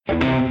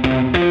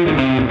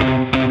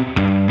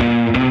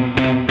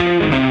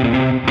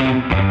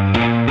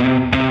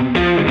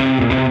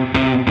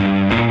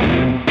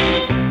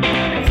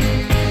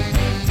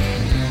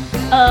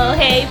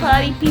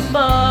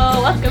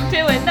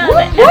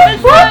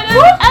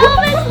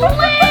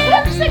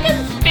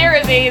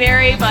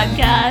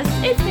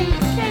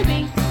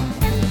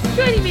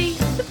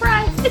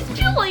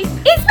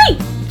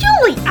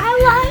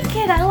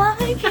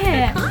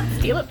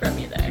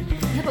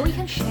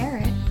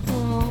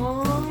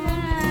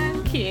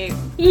cute.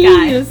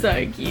 You're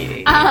so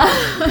cute.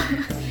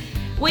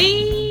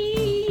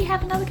 We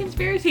have another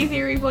conspiracy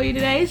theory for you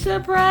today.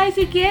 Surprise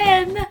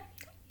again.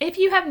 If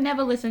you have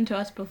never listened to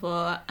us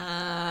before,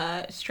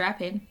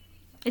 strap in.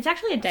 It's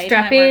actually a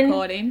daytime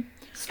recording.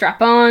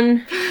 Strap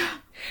on.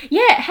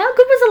 Yeah, how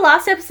good was the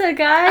last episode,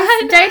 guys?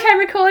 Daytime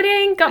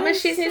recording, got my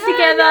shit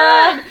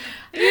together.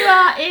 You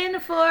are in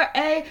for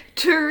a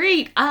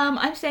treat.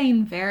 I'm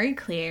staying very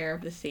clear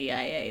of the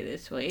CIA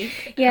this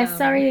week. Yeah,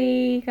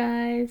 sorry,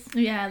 guys.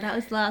 Yeah, that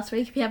was last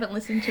week. If you haven't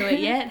listened to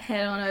it yet,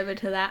 head on over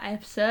to that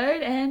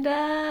episode, and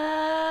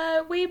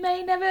we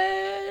may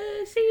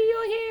never see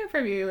or hear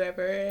from you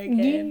ever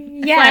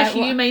again. Yeah.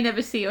 You may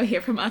never see or hear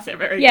from us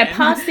ever again. Yeah,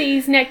 past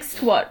these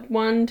next,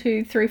 1,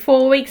 2, 3,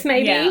 4 weeks,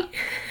 maybe. Yeah.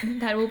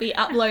 That will be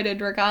uploaded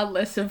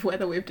regardless of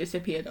whether we've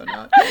disappeared or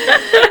not.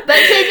 But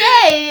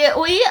today,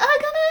 we are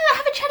going to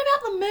have a chat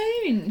about the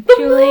moon.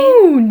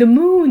 The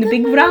moon, the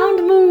big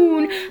round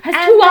moon has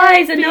And 2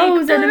 eyes, a big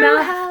nose, and a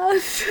mouth.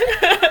 house.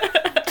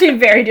 2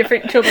 very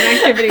different children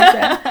activities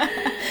there.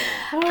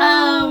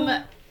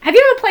 Have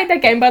you ever played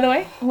that game, by the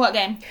way? What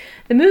game?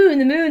 The moon,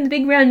 the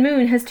big round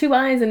moon has 2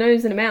 eyes, a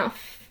nose, and a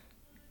mouth.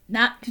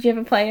 Nah. Did you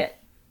ever play it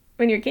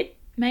when you were a kid?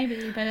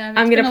 Maybe, but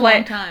I'm gonna play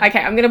it. Time. Okay,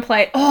 I'm gonna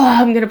play it. Oh,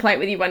 I'm gonna play it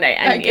with you one day,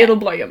 and it'll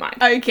blow your mind.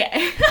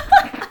 Okay.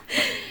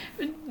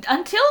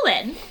 Until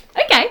then,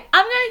 Okay,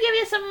 I'm gonna give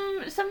you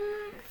some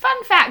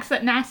fun facts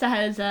that NASA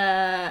has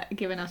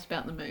given us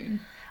about the moon.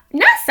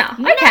 NASA.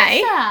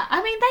 Okay. NASA.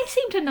 I mean, they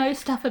seem to know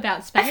stuff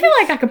about space. I feel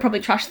like I could probably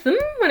trust them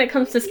when it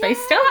comes to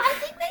space stuff. I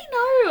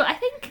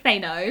think they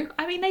know.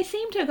 I mean, they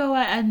seem to go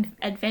and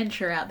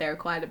adventure out there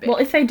quite a bit. Well,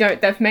 if they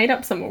don't, they've made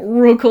up some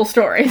real cool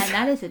stories. And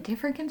that is a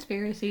different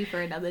conspiracy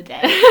for another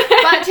day.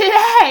 But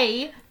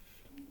today,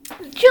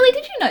 Julie,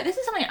 did you know, this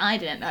is something I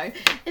didn't know,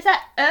 is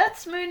that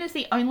Earth's moon is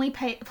the only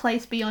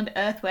place beyond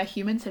Earth where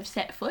humans have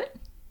set foot?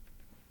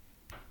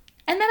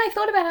 And then I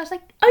thought about it, I was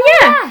like, Oh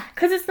yeah,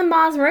 because it's the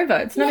Mars rover.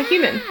 It's not a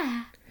human.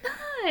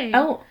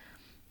 No.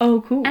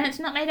 Oh, cool. And it's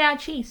not made out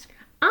of cheese.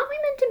 Aren't we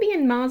meant to be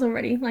in Mars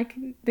already, like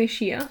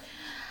this year?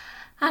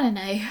 I don't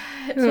know.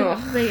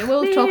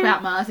 We'll talk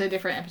about Mars in a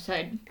different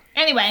episode.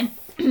 Anyway,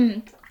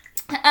 the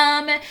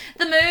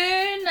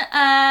moon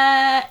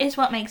is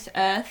what makes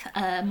Earth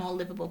a more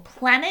livable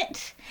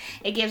planet.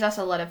 It gives us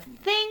a lot of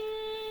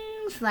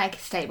things, like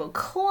stable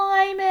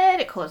climate.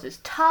 It causes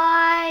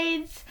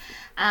tides.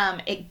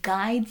 It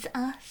guides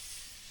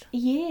us.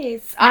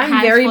 Yes.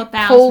 I'm very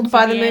pulled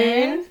by the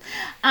moon.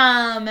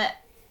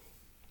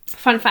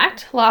 Fun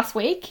fact, last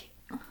week,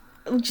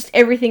 just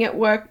everything at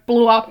work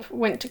blew up,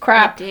 went to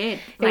crap. It did.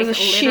 It was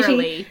a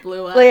literally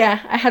blew up. Well, yeah,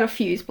 I had a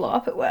fuse blow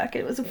up at work.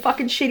 It was a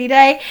fucking shitty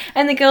day.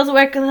 And the girls at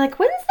work are like,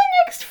 when's the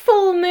next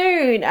full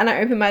moon? And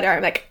I open my door,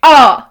 I'm like,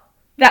 oh,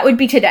 that would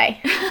be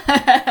today.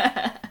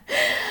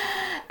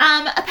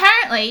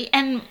 Apparently,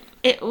 and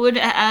it would,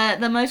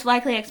 the most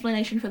likely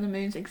explanation for the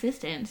moon's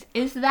existence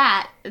is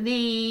that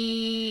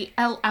a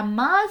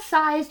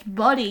Mars-sized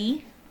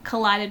body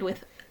collided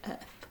with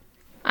Earth.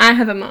 I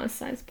have a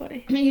Mars-sized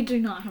body. You do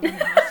not have a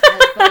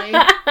Mars-sized body.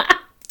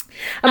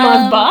 A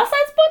Mars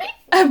bar-sized body?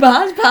 A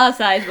Mars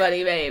bar-sized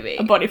body, maybe.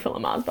 A body full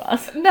of Mars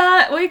bars.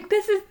 No,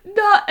 this is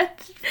not a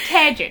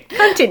tangent.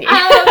 Continue.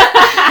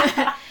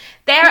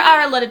 There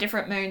are a lot of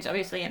different moons,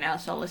 obviously, in our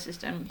solar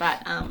system,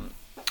 but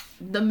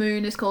the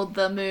moon is called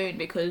the moon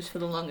because for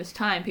the longest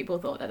time people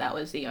thought that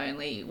was the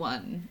only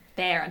one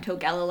there until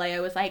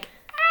Galileo was like,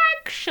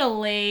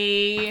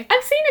 actually,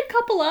 I've seen a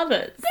couple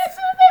others. There's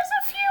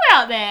a few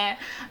out there.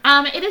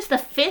 It is the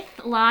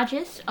 5th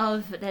largest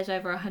there's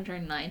over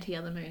 190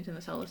 other moons in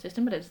the solar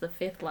system, but it's the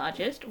 5th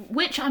largest,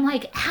 which I'm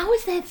like, how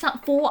is there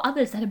 4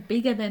 others that are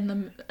bigger than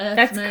the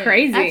Earth's moon?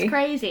 Crazy. That's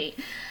crazy.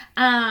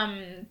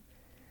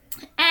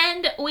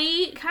 And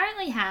we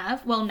currently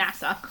have, well,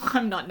 NASA.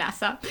 I'm not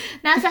NASA.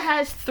 NASA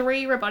has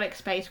 3 robotic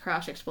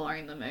spacecraft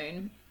exploring the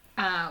moon.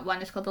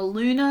 One is called the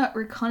Lunar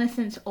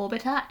Reconnaissance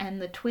Orbiter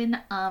and the Twin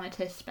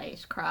Artemis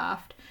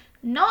spacecraft.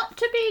 Not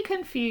to be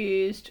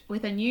confused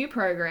with a new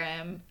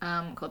program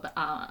called the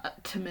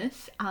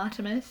Artemis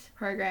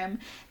program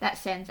that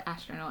sends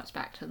astronauts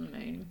back to the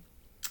moon.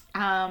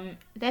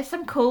 There's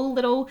some cool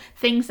little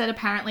things that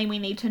apparently we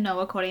need to know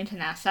according to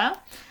NASA.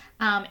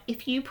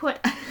 If you put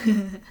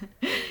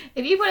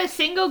a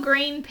single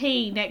green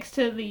pea next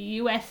to the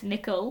US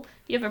nickel,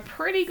 you have a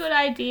pretty good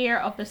idea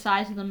of the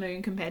size of the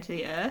moon compared to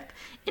the Earth.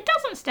 It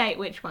doesn't state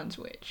which one's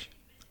which.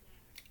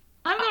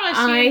 I'm going to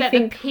assume that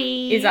the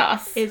pea is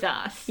us.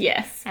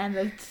 Yes. And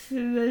the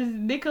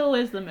nickel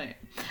is the moon.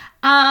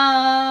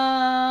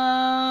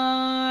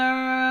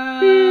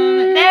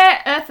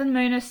 Their Earth and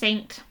moon are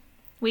synced.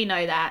 We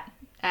know that.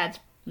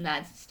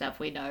 That's stuff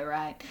we know,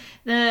 right?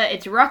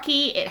 It's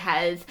rocky. It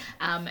has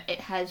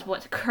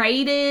what's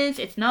craters.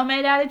 It's not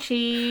made out of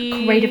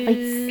cheese. Crater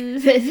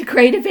face. It's a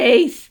crater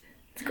face.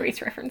 It's a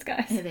Grease reference,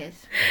 guys. It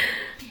is.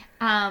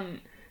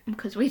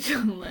 Because we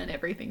still learn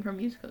everything from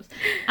musicals.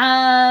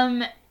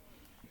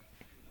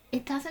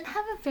 It doesn't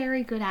have a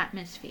very good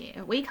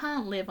atmosphere. We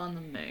can't live on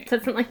the moon. So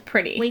it's not like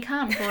pretty. We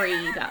can't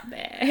breathe up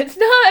there. It's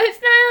not like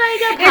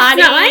a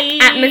party. It's not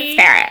like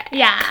atmospheric.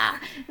 Yeah,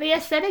 the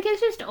aesthetic is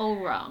just all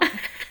wrong.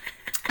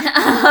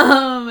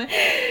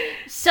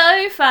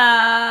 So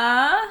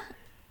far,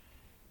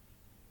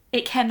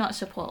 it cannot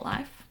support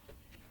life,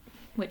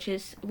 which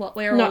is what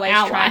we're Not always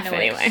our trying life, to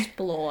anyway.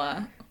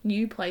 explore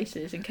new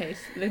places in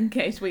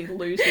case we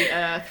lose the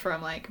Earth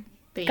from like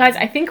being. Guys,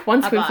 I think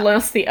once we've Above.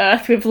 lost the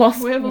Earth, we've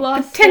lost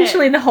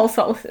potentially the whole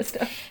solar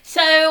system.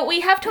 So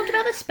we have talked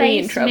about the We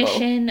in space trouble.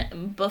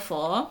 mission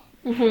before.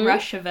 Mhm.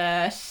 Russia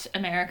versus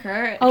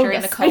America Oh, during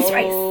the the space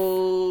race.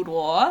 Cold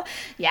War,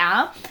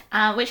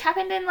 which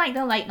happened in like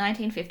the late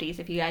 1950s.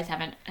 If you guys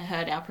haven't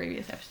heard our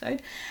previous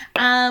episode,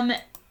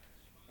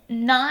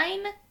 9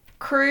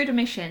 crewed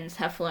missions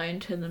have flown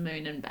to the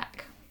moon and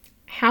back.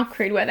 How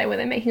crude were they? Were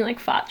they making like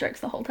fart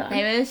jokes the whole time?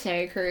 They were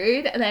so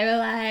crude. They were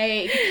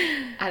like,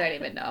 I don't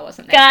even know. I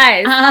wasn't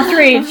there. Guys,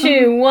 3,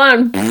 2,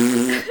 1.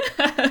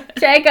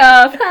 Take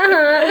off.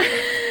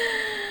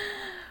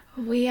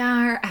 We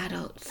are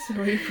adults.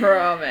 We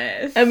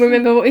promise. And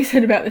remember what we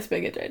said about this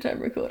being a daytime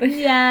recording.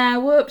 Yeah.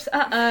 Whoops.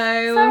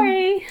 Uh-oh.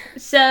 Sorry.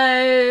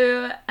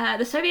 So,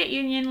 the Soviet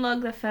Union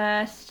logged the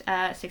first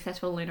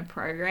successful lunar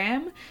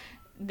program.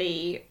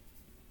 The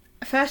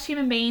first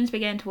human beings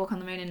began to walk on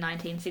the moon in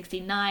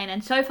 1969,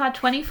 and so far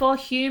 24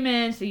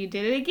 humans, you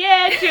did it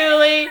again,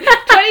 Julie,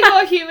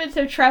 24 humans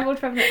have travelled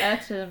from the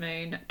Earth to the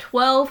moon.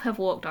 12 have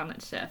walked on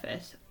its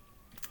surface.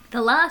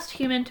 The last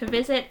human to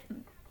visit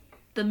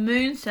the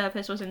moon's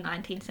surface was in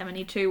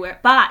 1972,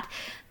 but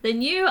the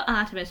new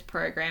Artemis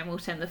program will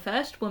send the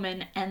first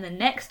woman and the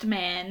next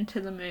man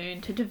to the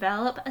moon to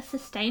develop a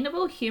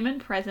sustainable human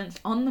presence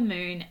on the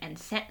moon and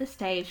set the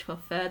stage for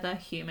further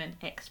human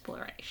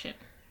exploration.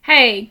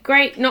 Hey,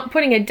 great not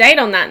putting a date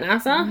on that,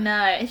 NASA.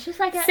 No, it's just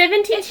like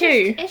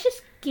 72. It's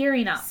just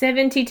gearing up.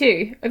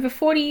 72. Over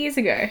 40 years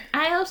ago.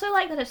 I also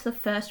like that it's the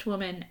first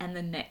woman and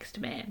the next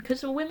man,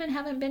 because the women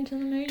haven't been to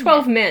the moon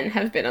 12 yet. men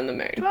have been on the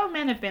moon. 12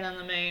 men have been on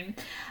the moon.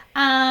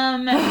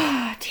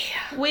 Oh,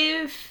 dear.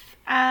 We've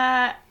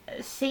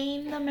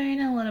seen the moon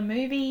in a lot of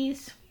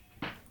movies.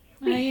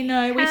 You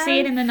know, we see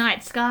it in the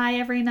night sky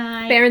every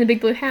night. Bear in the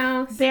Big Blue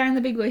House. Bear in the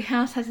Big Blue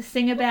House has a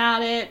sing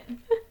about it.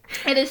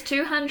 It is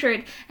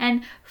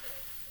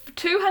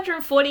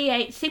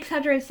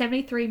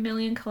 673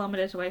 million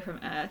kilometers away from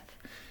Earth.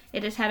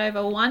 It has had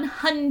over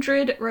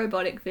 100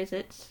 robotic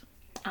visits,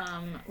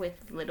 with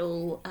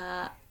little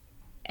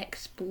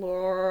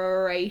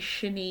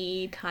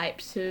exploration-y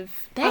types of...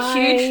 They're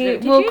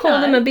huge. We'll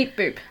call them a beep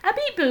boop. A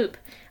beep boop.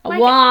 A Like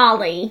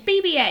Wally.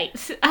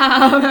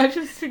 BB-8s.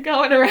 Just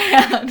going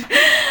around.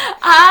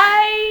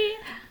 I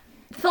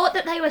thought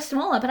that they were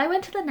smaller, but I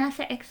went to the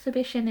NASA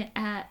exhibition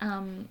at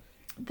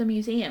the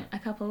museum a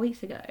couple of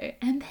weeks ago,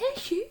 and they're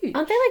huge.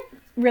 Aren't they like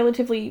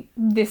relatively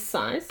this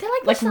size? They're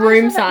like like the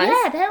room size. size?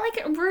 Yeah, they're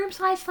like room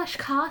size /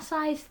 car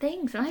size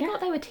things, and I thought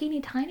they were teeny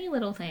tiny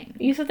little things.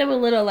 You thought they were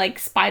little like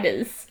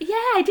spiders. Yeah,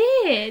 I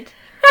did.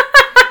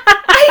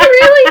 I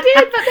really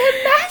did, but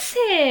they're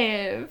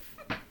massive.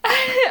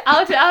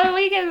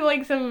 We can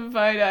link some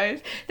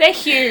photos. They're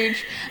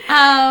huge.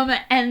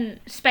 And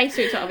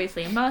spacesuits are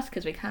obviously a must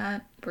because we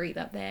can't breathe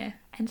up there.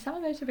 And some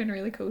of those have been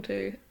really cool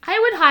too. I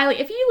would highly,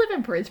 if you live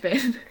in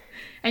Brisbane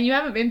and you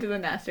haven't been to the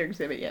NASA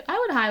exhibit yet, I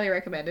would highly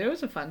recommend it. It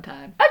was a fun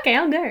time. Okay,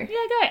 I'll go. Yeah,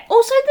 go.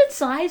 Also, the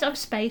size of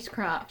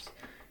spacecrafts.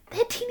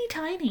 They're teeny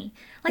tiny.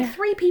 Like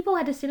 3 people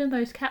had to sit in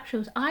those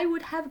capsules. I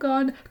would have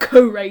gone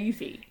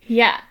crazy.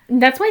 Yeah,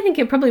 that's why I think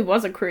it probably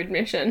was a crewed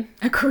mission.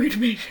 A crewed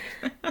mission.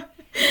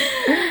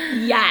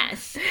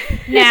 Yes.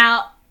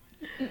 Now,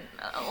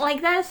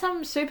 like, there's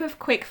some super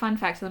quick fun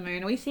facts of the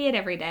moon. We see it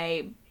every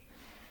day.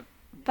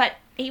 But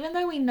even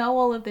though we know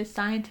all of this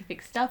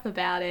scientific stuff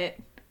about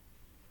it,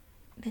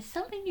 there's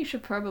something you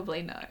should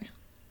probably know.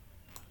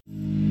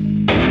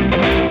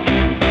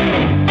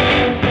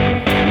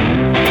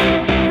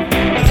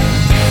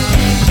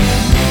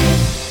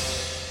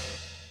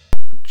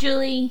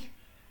 Julie,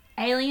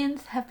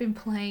 aliens have been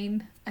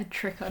playing a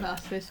trick on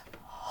us this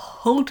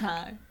whole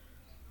time.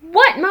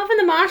 What? Marvin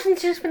the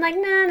Martian's just been like,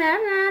 nah, nah,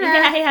 nah, nah.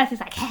 Yeah, he has. He's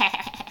like,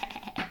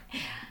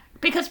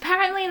 because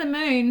apparently the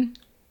moon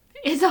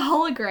is a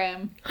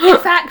hologram. In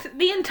fact,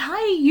 the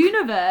entire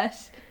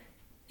universe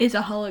is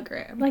a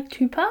hologram. Like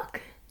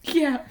Tupac?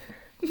 Yeah,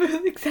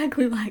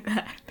 exactly like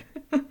that.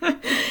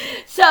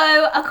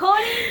 So,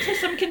 according to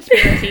some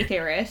conspiracy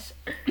theorists,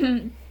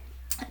 the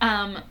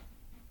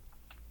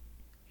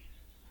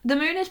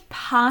moon is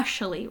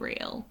partially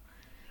real.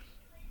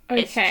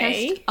 Okay. It's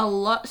just a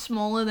lot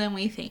smaller than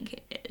we think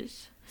it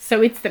is.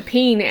 So it's the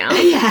P now.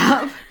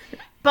 Yeah.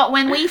 But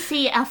when we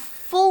see a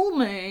full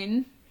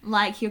moon,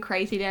 like your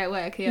crazy day at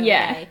work the other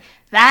day,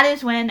 that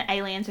is when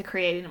aliens are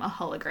creating a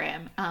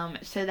hologram,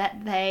 so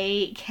that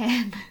they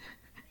can...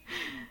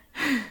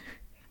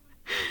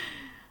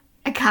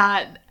 I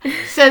can't.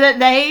 So that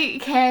they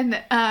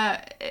can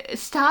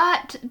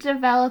start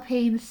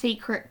developing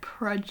secret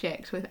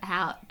projects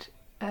without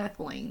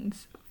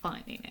Earthlings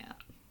finding out.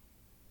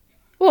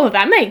 Well,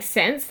 that makes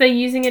sense. They're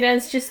using it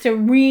as just a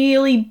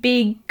really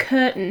big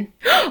curtain.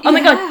 Oh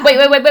my god, wait.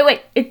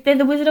 They're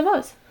the Wizard of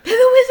Oz. They're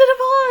the Wizard of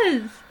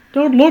Oz!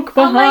 Don't look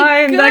Oh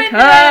my behind the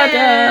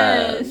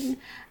curtain.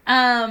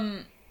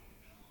 goodness.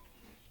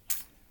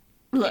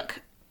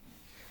 Look,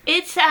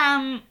 it's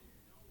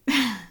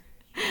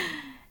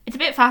it's a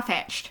bit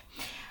far-fetched.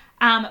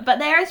 But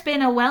there has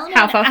been a well-known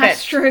How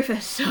far-fetched? astro for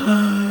so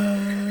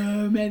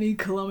many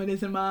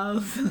kilometers and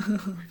miles.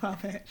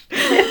 Far-fetched.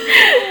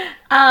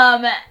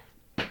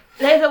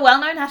 There's a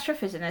well-known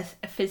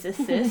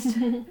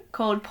astrophysicist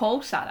called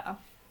Paul Sutter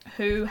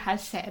who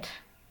has said,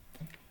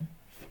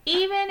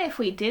 even if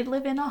we did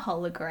live in a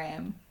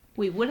hologram,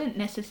 we wouldn't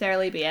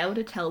necessarily be able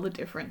to tell the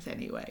difference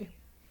anyway.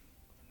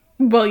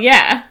 Well,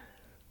 yeah.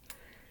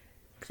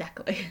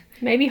 Exactly.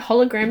 Maybe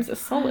holograms are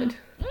solid.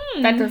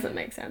 That doesn't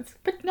make sense.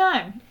 But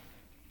No.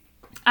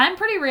 I'm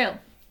pretty real.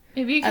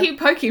 If you keep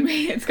poking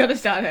me, it's gonna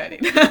start hurting.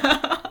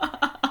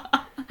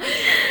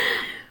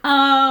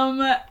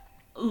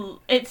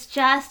 It's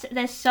just,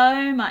 there's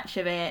so much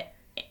of it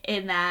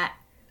in that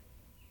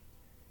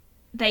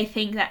they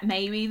think that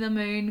maybe the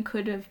moon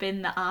could have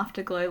been the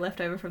afterglow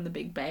left over from the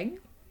Big Bang.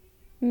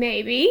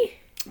 maybe.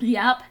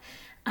 Yep.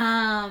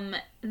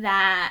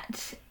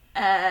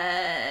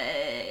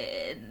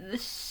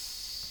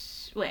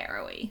 Where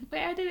are we?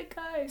 Where did it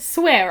go?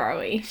 Swear are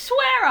we?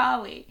 Where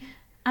are we?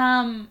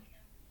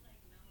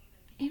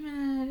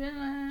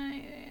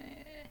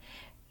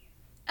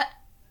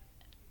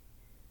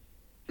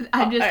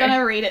 I'm just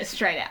gonna read it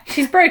straight out.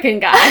 She's broken,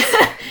 guys.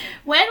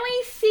 What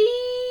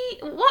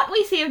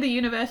we see of the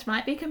universe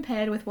might be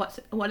compared with what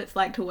it's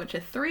like to watch a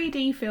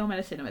 3D film at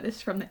a cinema. This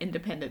is from the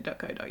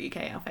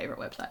independent.co.uk, our favourite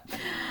website.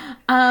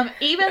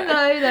 Even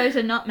though those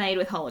are not made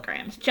with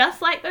holograms,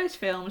 just like those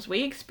films,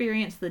 we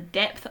experience the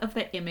depth of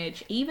the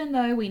image, even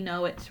though we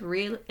know it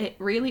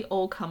really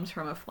all comes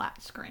from a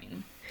flat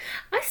screen.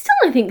 I still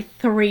don't think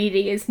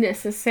 3D is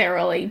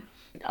necessarily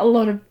a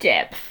lot of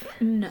depth.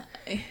 No.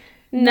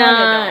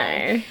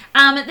 No.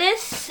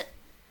 This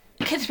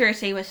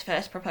conspiracy was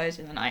first proposed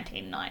in the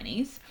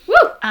 1990s. Woo!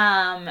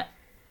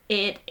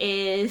 It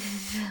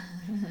is...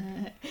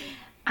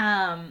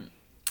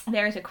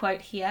 there is a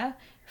quote here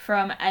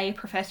from a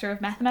professor of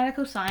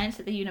mathematical science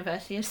at the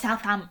University of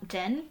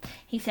Southampton.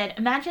 He said,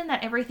 "Imagine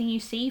that everything you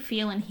see,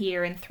 feel, and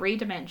hear in 3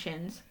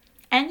 dimensions,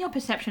 and your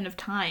perception of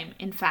time,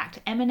 in fact,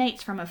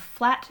 emanates from a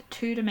flat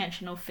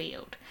 2-dimensional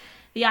field.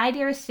 The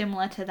idea is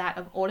similar to that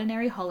of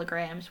ordinary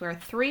holograms, where a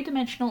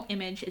 3-dimensional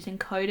image is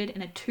encoded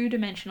in a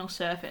 2-dimensional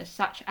surface,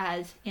 such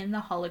as in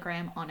the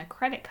hologram on a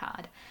credit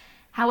card.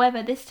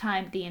 However, this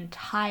time the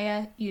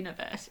entire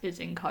universe is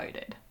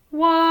encoded."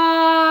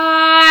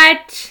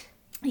 What?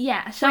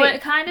 Yeah, so Wait,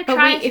 it kind of But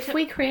tries if to...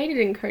 we created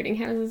encoding,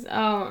 how does this...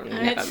 Oh,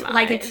 never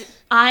mind.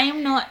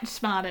 I'm not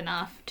smart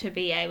enough to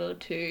be able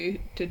to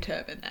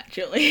determine that,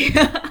 Julie.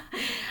 But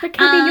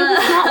Katie, you're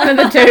the smart one of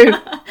the two.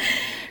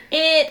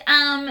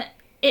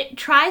 It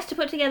tries to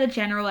put together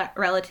general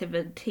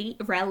relativity,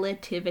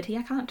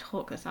 I can't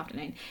talk this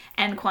afternoon,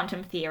 and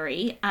quantum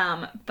theory,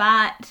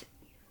 but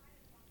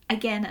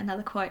again,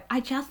 another quote. I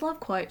just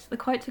love quotes. The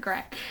quotes are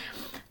great.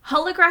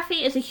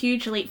 "Holography is a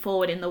huge leap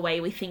forward in the way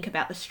we think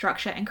about the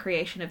structure and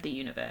creation of the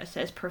universe,"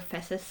 says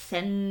Professor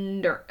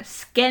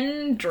Skendris.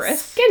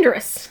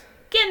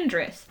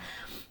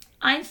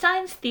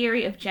 "Einstein's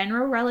theory of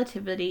general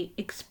relativity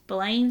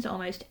explains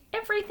almost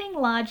everything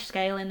large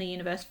scale in the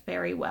universe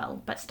very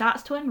well, but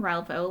starts to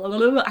unravel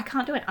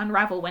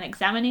when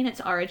examining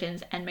its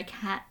origins and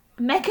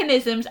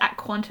mechanisms at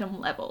quantum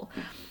level."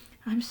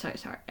 I'm so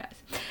sorry,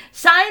 guys.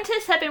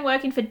 "Scientists have been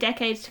working for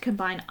decades to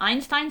combine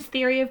Einstein's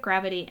theory of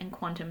gravity and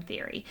quantum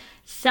theory.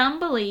 Some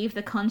believe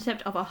the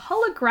concept of a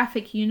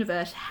holographic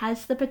universe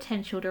has the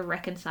potential to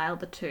reconcile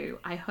the two.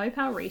 I hope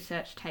our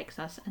research takes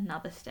us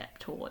another step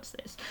towards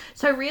this."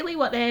 So really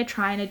what they're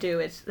trying to do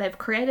is they've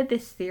created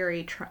this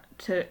theory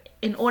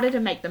in order to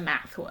make the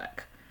math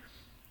work.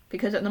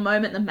 Because at the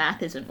moment the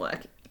math isn't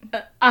working.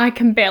 I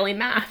can barely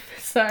math,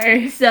 so...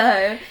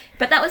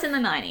 But that was in the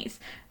 90s.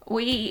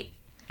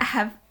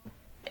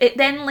 It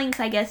then links,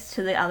 I guess,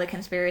 to the other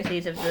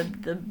conspiracies of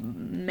the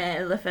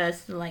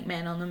first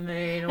man on the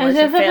moon was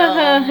a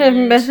film,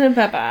 and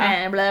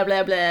blah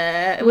blah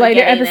blah.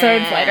 Later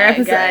episodes.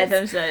 Guys,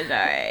 I'm so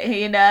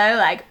sorry.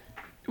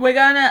 We're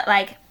gonna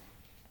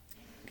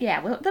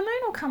the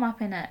moon will come up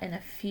in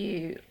a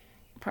few,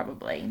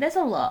 probably. There's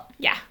a lot.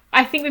 Yeah,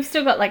 I think we've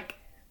still got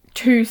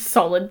 2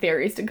 solid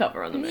theories to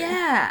cover on the moon.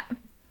 Yeah,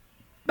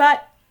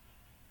 but.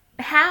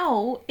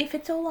 How if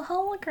it's all a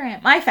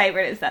hologram? My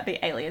favourite is that the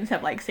aliens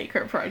have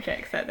secret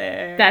projects that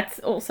they're... That's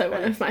also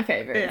one of my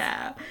favourites.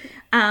 Yeah.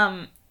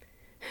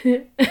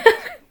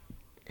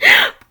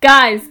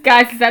 Guys,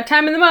 it's that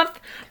time of the month.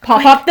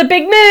 Pop up the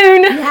big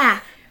moon! Yeah.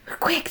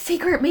 Quick,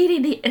 secret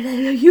meeting.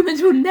 The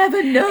humans will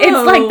never know. It's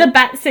like the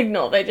bat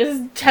signal. They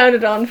just turn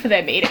it on for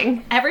their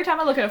meeting. Every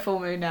time I look at a full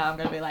moon now, I'm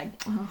going to be like,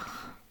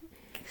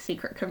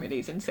 secret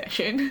committee's in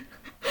session.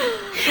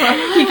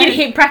 You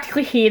can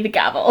practically hear the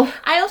gavel.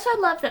 I also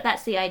love that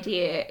that's the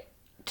idea,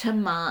 to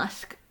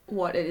mask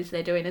what it is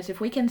they're doing, as if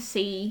we can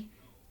see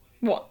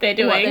what they're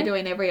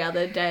doing every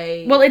other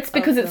day. Well, it's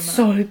because it's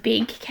so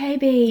big,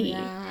 KB.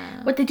 Yeah.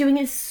 What they're doing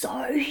is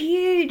so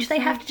huge. They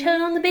have to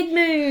turn on the big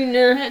moon.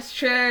 It's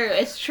true.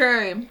 It's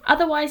true.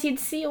 Otherwise, you'd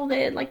see all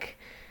their,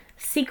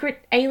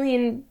 secret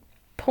alien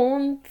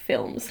porn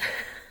films.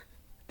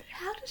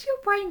 How does your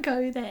brain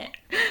go there?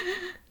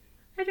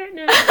 I don't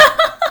know.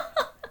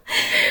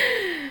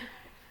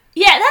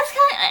 Yeah, that's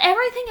kind of...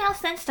 Everything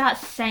else then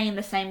starts saying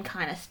the same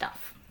kind of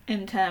stuff.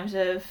 In terms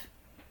of...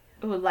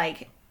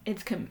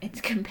 It's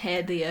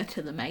compared the Earth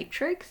to the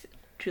Matrix.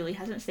 Julie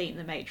hasn't seen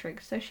the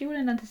Matrix, so she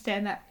wouldn't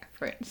understand that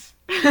reference.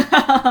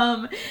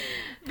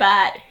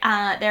 But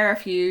there are a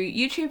few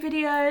YouTube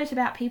videos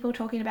about people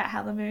talking about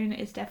how the moon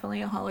is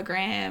definitely a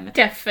hologram.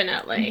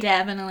 Definitely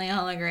a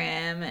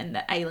hologram, and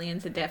the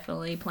aliens are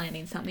definitely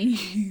planning something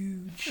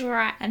huge.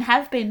 Right. And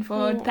have been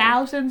for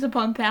thousands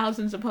upon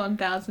thousands upon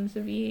thousands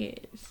of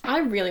years. I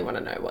really want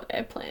to know what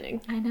they're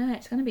planning. I know,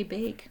 it's going to be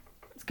big.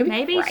 It's going to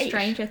be Maybe great.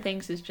 Stranger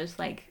Things is just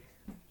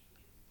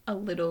a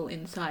little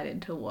insight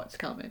into what's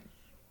coming.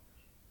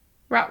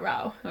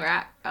 Ruh-roh.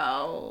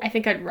 Oh. I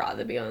think I'd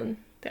rather be on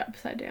the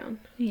Upside Down.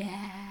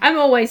 Yeah. I'm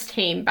always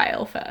team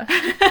Bale first.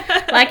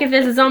 If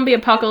there's a zombie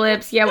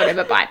apocalypse, yeah,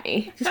 whatever, bite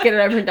me. Just get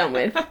it over and done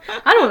with.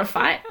 I don't want to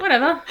fight.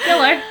 Whatever.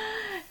 Hello.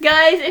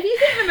 Guys, if you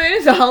think the moon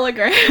is a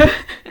hologram,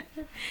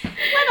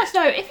 let us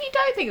know. If you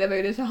don't think the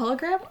moon is a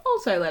hologram,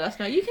 also let us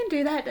know. You can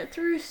do that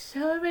through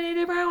so many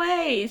different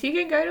ways. You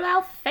can go to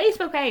our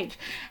Facebook page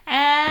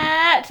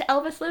at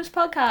Elvis Lives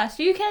Podcast.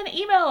 You can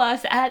email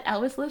us at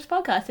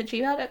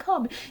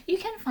elvislivespodcast@gmail.com. You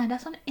can find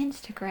us on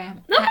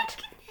Instagram at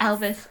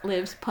Elvis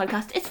Lives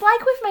Podcast. It's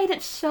like we've made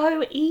it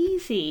so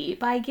easy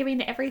by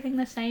giving everything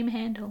the same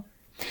handle.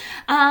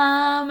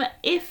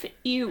 If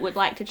you would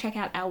like to check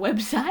out our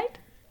website,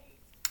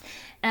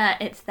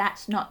 it's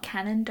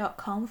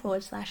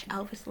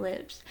that'snotcanon.com/Elvis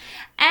Lives.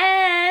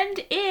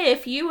 And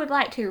if you would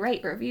like to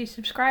rate, review,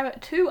 subscribe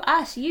to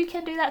us, you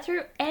can do that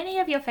through any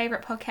of your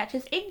favourite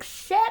podcatchers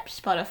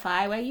except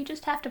Spotify, where you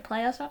just have to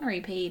play us on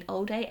repeat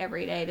all day,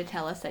 every day to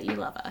tell us that you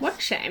love us. What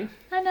a shame.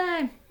 I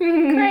know.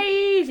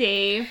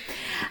 Crazy.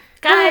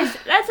 Guys,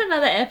 that's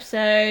another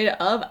episode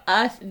of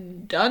us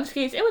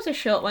Donskis. It was a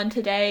short one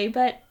today,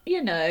 but,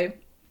 the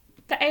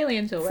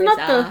aliens always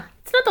are.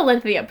 It's not the length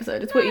of the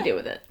episode, it's what you do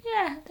with it.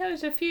 Yeah, there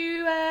was a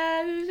few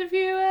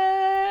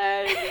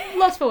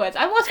lost for words.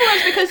 I'm lost for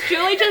words because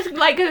Julie just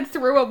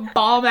threw a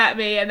bomb at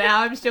me and now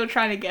I'm still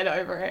trying to get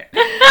over it.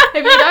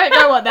 If you don't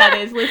know what that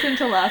is, listen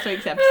to last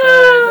week's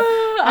episode.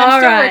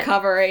 I'm still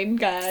recovering,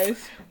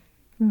 guys.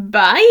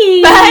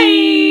 Bye.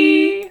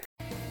 Bye.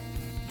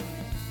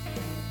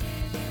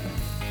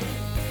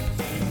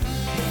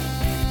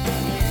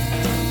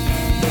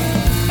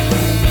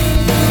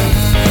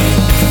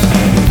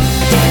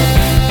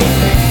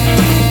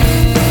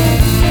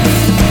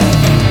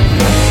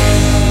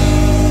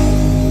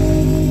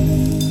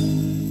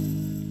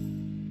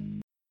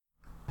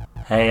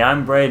 Hey,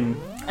 I'm Braden.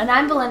 And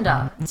I'm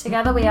Belinda.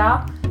 Together we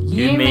are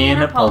You, Me,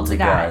 and a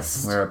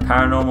Poltergeist. We're a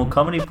paranormal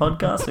comedy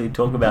podcast where we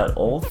talk about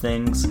all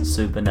things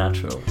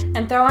supernatural.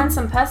 And throw in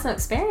some personal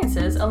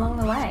experiences along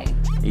the way.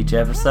 Each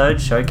episode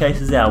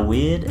showcases our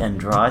weird and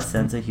dry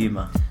sense of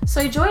humour.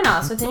 So join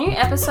us with a new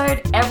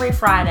episode every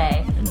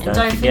Friday. And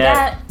don't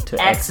forget to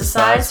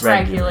exercise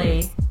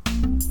regularly.